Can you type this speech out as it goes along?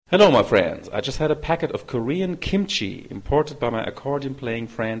Hello, my friends. I just had a packet of Korean kimchi imported by my accordion-playing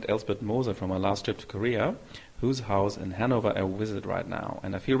friend Elsbeth Moser from my last trip to Korea, whose house in Hanover I visit right now.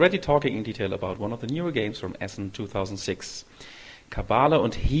 And I feel ready talking in detail about one of the newer games from Essen 2006. Kabale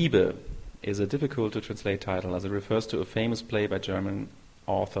und Hiebe is a difficult to translate title as it refers to a famous play by German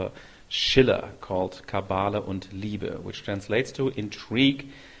author Schiller called Kabale und Liebe, which translates to intrigue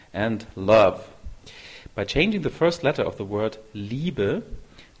and love. By changing the first letter of the word Liebe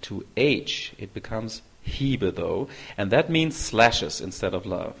to H, it becomes Hiebe though, and that means slashes instead of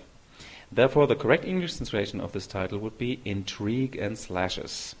love. Therefore, the correct English translation of this title would be Intrigue and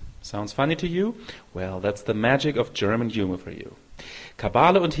Slashes. Sounds funny to you? Well, that's the magic of German humor for you.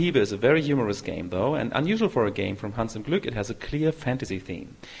 Kabale und Hiebe is a very humorous game though, and unusual for a game from Hans im Glück, it has a clear fantasy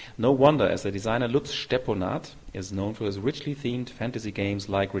theme. No wonder, as the designer Lutz Steponat is known for his richly themed fantasy games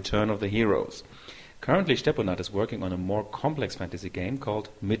like Return of the Heroes. Currently, Steponat is working on a more complex fantasy game called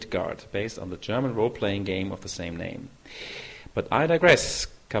Midgard, based on the German role-playing game of the same name. But I digress.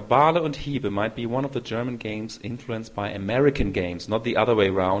 Kabale und Hiebe might be one of the German games influenced by American games, not the other way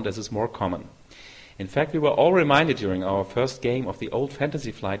round, as is more common. In fact, we were all reminded during our first game of the old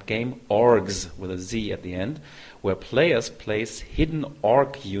Fantasy Flight game Orgs, with a Z at the end, where players place hidden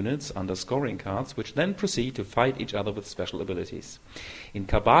orc units under scoring cards, which then proceed to fight each other with special abilities. In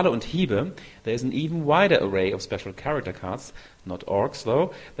Kabale und Hiebe, there is an even wider array of special character cards, not orcs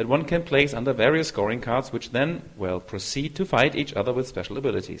though, that one can place under various scoring cards, which then, proceed to fight each other with special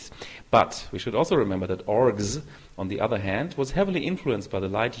abilities. But we should also remember that Orgs, on the other hand, was heavily influenced by the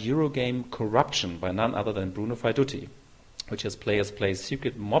light Eurogame Corruption by none other than Bruno Faidutti, which has players play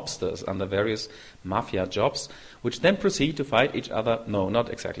secret mobsters under various mafia jobs, which then proceed to fight each other. No, not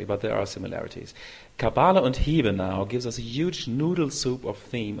exactly, but there are similarities. Kabale und Hiebe now gives us a huge noodle soup of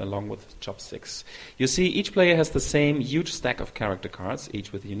theme along with chopsticks. You see, each player has the same huge stack of character cards,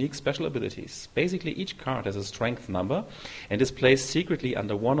 each with unique special abilities. Basically, each card has a strength number and is placed secretly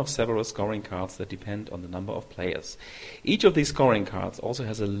under one of several scoring cards that depend on the number of players. Each of these scoring cards also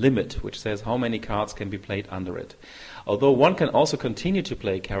has a limit, which says how many cards can be played under it. Although one can also continue to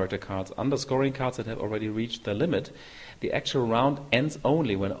play character cards under scoring cards that have already reached their limit, the actual round ends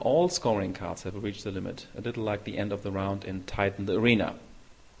only when all scoring cards have reached the limit, a little like the end of the round in Titan the Arena.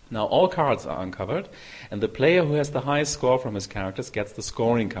 Now all cards are uncovered, and the player who has the highest score from his characters gets the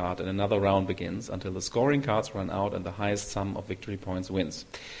scoring card, and another round begins until the scoring cards run out and the highest sum of victory points wins.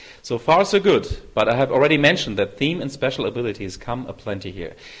 So far so good, but I have already mentioned that theme and special abilities come aplenty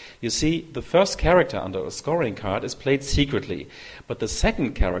here. You see, the first character under a scoring card is played secretly, but the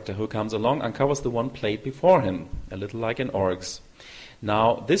second character who comes along uncovers the one played before him, a little like in Orgs.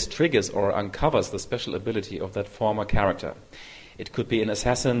 Now, this triggers or uncovers the special ability of that former character. It could be an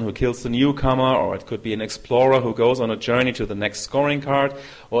assassin who kills the newcomer, or it could be an explorer who goes on a journey to the next scoring card,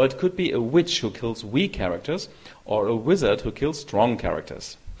 or it could be a witch who kills weak characters, or a wizard who kills strong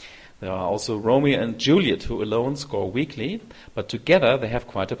characters. There are also Romeo and Juliet who alone score weakly, but together they have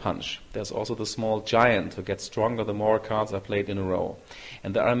quite a punch. There's also the small giant who gets stronger the more cards are played in a row.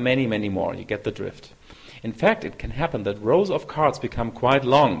 And there are many, many more. You get the drift. In fact, it can happen that rows of cards become quite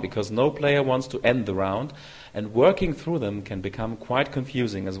long because no player wants to end the round, and working through them can become quite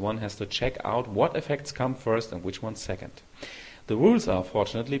confusing as one has to check out what effects come first and which ones second. The rules are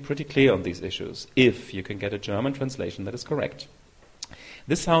fortunately pretty clear on these issues, if you can get a German translation that is correct.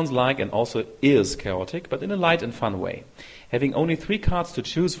 This sounds like and also is chaotic, but in a light and fun way. Having only 3 cards to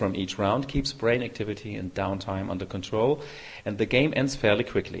choose from each round keeps brain activity and downtime under control, and the game ends fairly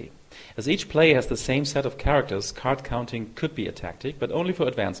quickly. As each player has the same set of characters, card counting could be a tactic, but only for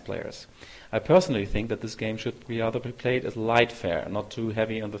advanced players. I personally think that this game should rather be played as light fare, not too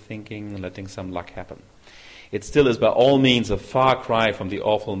heavy on the thinking and letting some luck happen. It still is by all means a far cry from the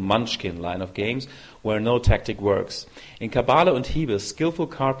awful Munchkin line of games where no tactic works. In Kabale und Hiebe, skillful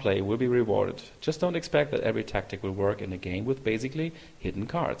card play will be rewarded. Just don't expect that every tactic will work in a game with basically hidden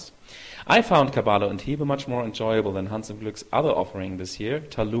cards. I found Kabale und Hiebe much more enjoyable than Hans im Glück's other offering this year,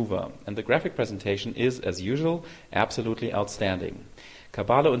 Taluva, and the graphic presentation is, as usual, absolutely outstanding.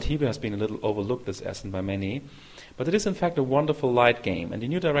 Kabale und Hiebe has been a little overlooked this Essen by many, but it is in fact a wonderful light game and a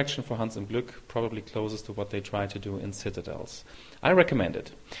new direction for Hans im Glück, probably closest to what they try to do in Citadels. I recommend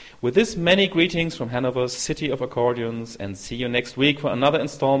it. With this, many greetings from Hanover's City of Accordions, and see you next week for another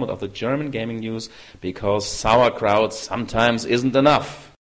installment of the German gaming news, because sauerkraut sometimes isn't enough.